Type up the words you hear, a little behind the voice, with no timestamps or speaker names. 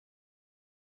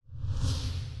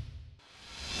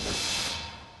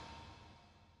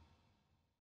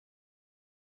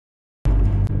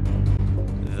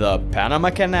The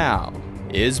Panama Canal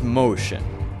is motion.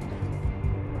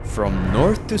 From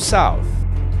north to south,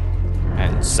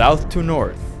 and south to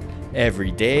north,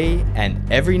 every day and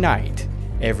every night,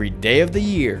 every day of the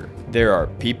year, there are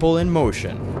people in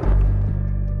motion.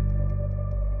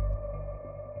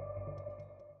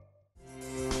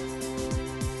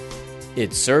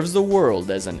 It serves the world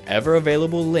as an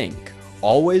ever-available link,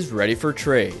 always ready for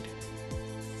trade.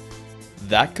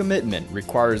 That commitment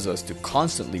requires us to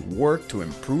constantly work to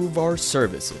improve our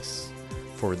services.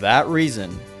 For that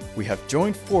reason, we have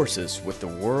joined forces with the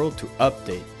world to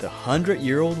update the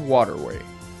 100-year-old waterway.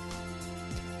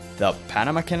 The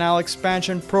Panama Canal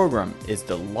Expansion Program is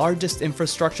the largest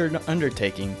infrastructure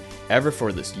undertaking ever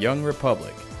for this young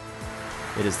republic.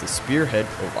 It is the spearhead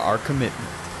of our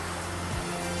commitment.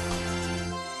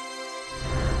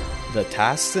 The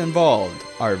tasks involved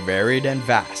are varied and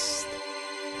vast.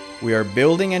 We are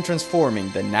building and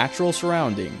transforming the natural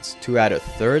surroundings to add a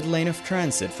third lane of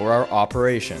transit for our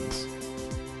operations.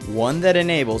 One that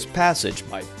enables passage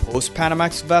by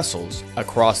post-Panamax vessels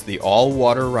across the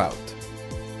all-water route.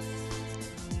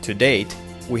 To date,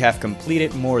 we have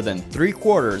completed more than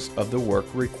 3/4 of the work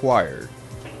required.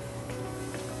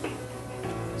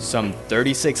 Some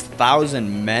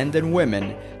 36,000 men and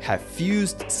women have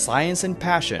fused science and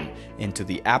passion into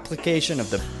the application of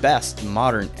the best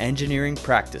modern engineering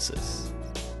practices.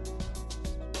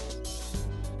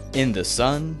 In the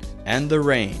sun and the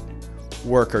rain,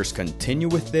 workers continue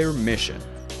with their mission.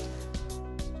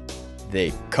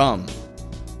 They come,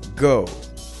 go,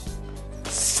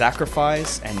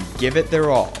 sacrifice, and give it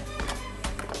their all.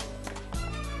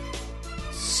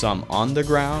 Some on the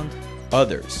ground,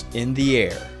 others in the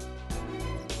air.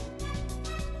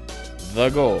 The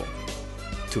goal: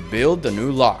 to build the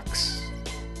new locks.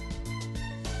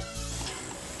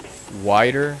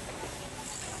 Wider,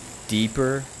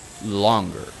 deeper,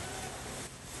 longer.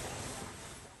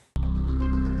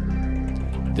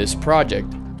 This project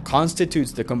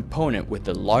constitutes the component with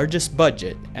the largest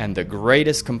budget and the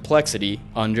greatest complexity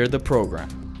under the program.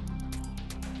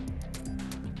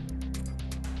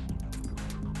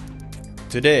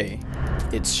 Today,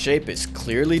 its shape is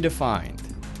clearly defined.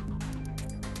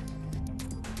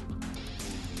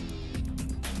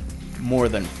 More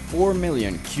than 4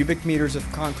 million cubic meters of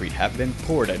concrete have been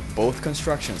poured at both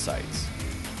construction sites,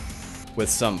 with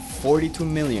some 42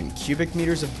 million cubic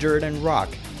meters of dirt and rock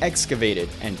excavated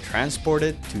and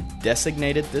transported to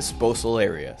designated disposal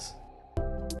areas.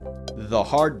 The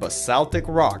hard basaltic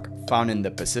rock found in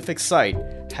the Pacific site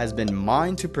has been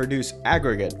mined to produce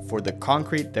aggregate for the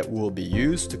concrete that will be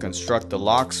used to construct the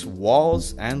lock's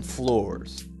walls and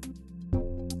floors.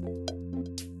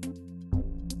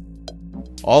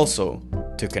 Also,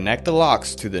 to connect the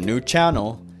locks to the new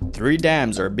channel, 3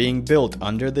 dams are being built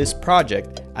under this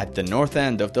project at the north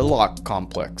end of the lock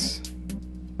complex.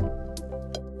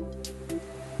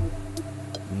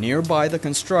 Nearby the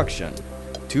construction,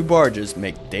 2 barges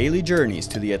make daily journeys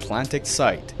to the Atlantic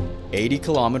site, 80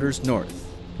 kilometers north.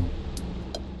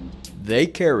 They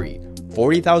carry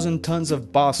 40,000 tons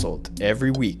of basalt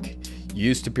every week,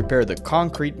 used to prepare the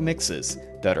concrete mixes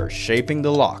that are shaping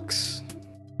the locks.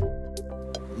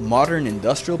 Modern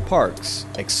industrial parks,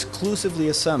 exclusively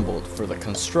assembled for the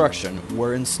construction,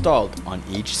 were installed on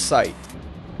each site.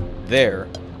 There,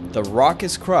 the rock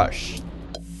is crushed,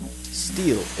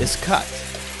 steel is cut,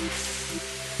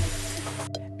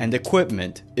 and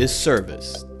equipment is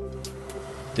serviced.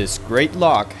 This great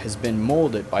lock has been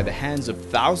molded by the hands of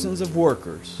thousands of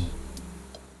workers.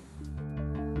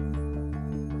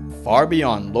 Far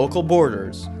beyond local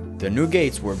borders, the new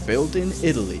gates were built in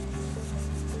Italy.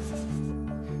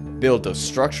 Built of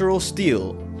structural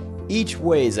steel, each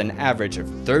weighs an average of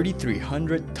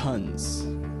 3,300 tons.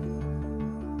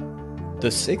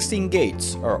 The 16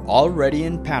 gates are already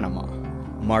in Panama,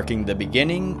 marking the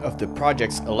beginning of the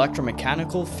project's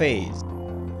electromechanical phase.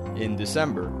 In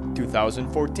December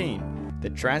 2014,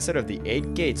 the transit of the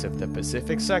 8 gates of the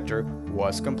Pacific sector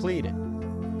was completed.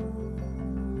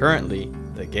 Currently,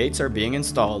 the gates are being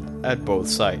installed at both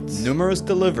sites. Numerous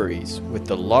deliveries with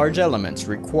the large elements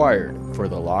required for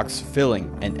the lock's filling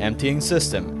and emptying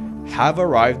system have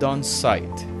arrived on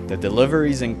site. The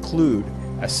deliveries include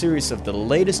a series of the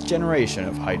latest generation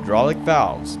of hydraulic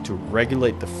valves to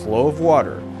regulate the flow of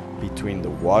water between the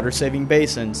water-saving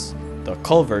basins, the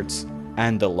culverts,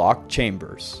 and the lock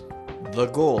chambers. The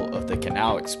goal of the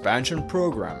Canal Expansion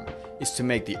Program is to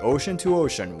make the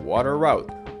ocean-to-ocean water route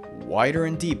wider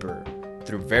and deeper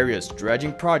through various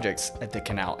dredging projects at the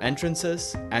canal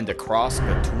entrances and across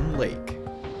Gatun Lake.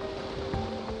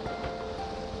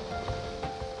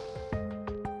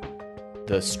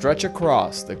 The stretch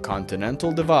across the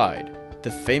Continental Divide The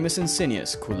famous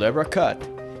insidious Culebra Cut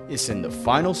is in the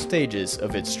final stages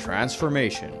of its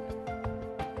transformation.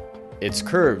 Its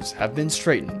curves have been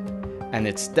straightened and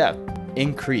its depth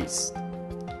increased.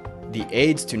 The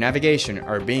aids to navigation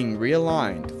are being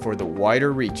realigned for the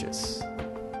wider reaches.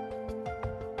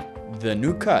 The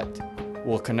new cut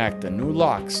will connect the new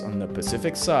locks on the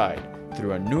Pacific side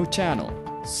through a new channel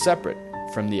separate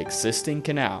from the existing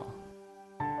canal.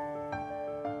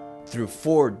 Through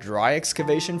 4 dry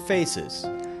excavation phases,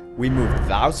 we moved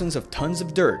thousands of tons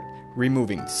of dirt,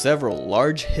 removing several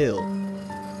large hills.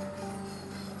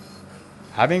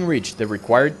 Having reached the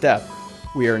required depth,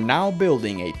 we are now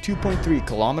building a 2.3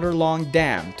 kilometer long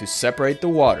dam to separate the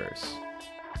waters.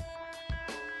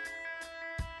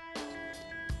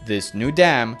 This new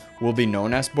dam will be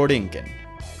known as Borinquen.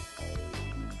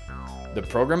 The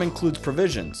program includes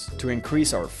provisions to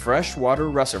increase our freshwater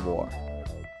reservoir.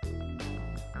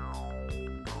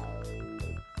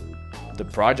 The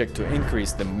project to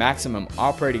increase the maximum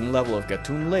operating level of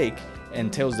Gatun Lake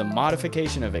entails the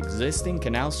modification of existing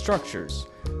canal structures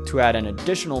to add an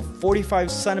additional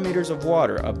 45 centimeters of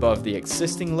water above the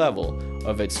existing level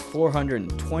of its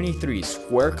 423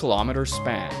 square kilometer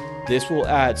span. This will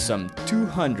add some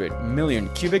 200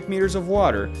 million cubic meters of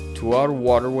water to our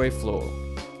waterway flow.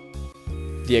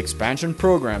 The expansion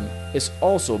program is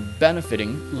also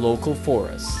benefiting local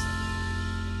forests.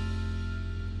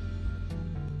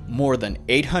 More than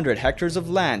 800 hectares of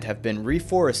land have been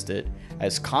reforested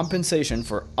as compensation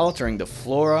for altering the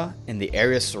flora in the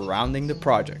areas surrounding the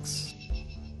projects.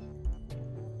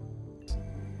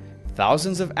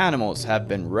 Thousands of animals have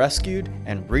been rescued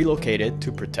and relocated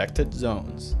to protected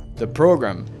zones. The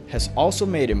program has also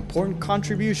made important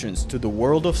contributions to the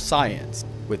world of science,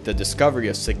 with the discovery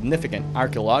of significant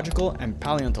archaeological and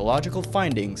paleontological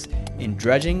findings in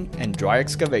dredging and dry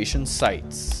excavation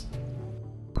sites.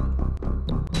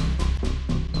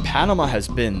 Panama has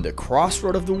been the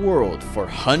crossroad of the world for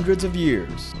hundreds of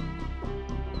years.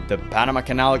 The Panama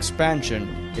Canal Expansion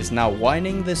is now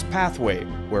widening this pathway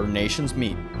where nations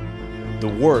meet. The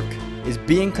work is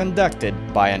being conducted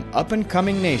by an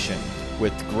up-and-coming nation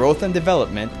with growth and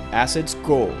development as its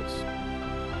goals.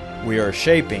 We are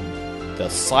shaping the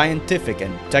scientific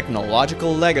and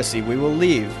technological legacy we will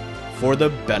leave for the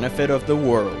benefit of the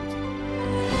world.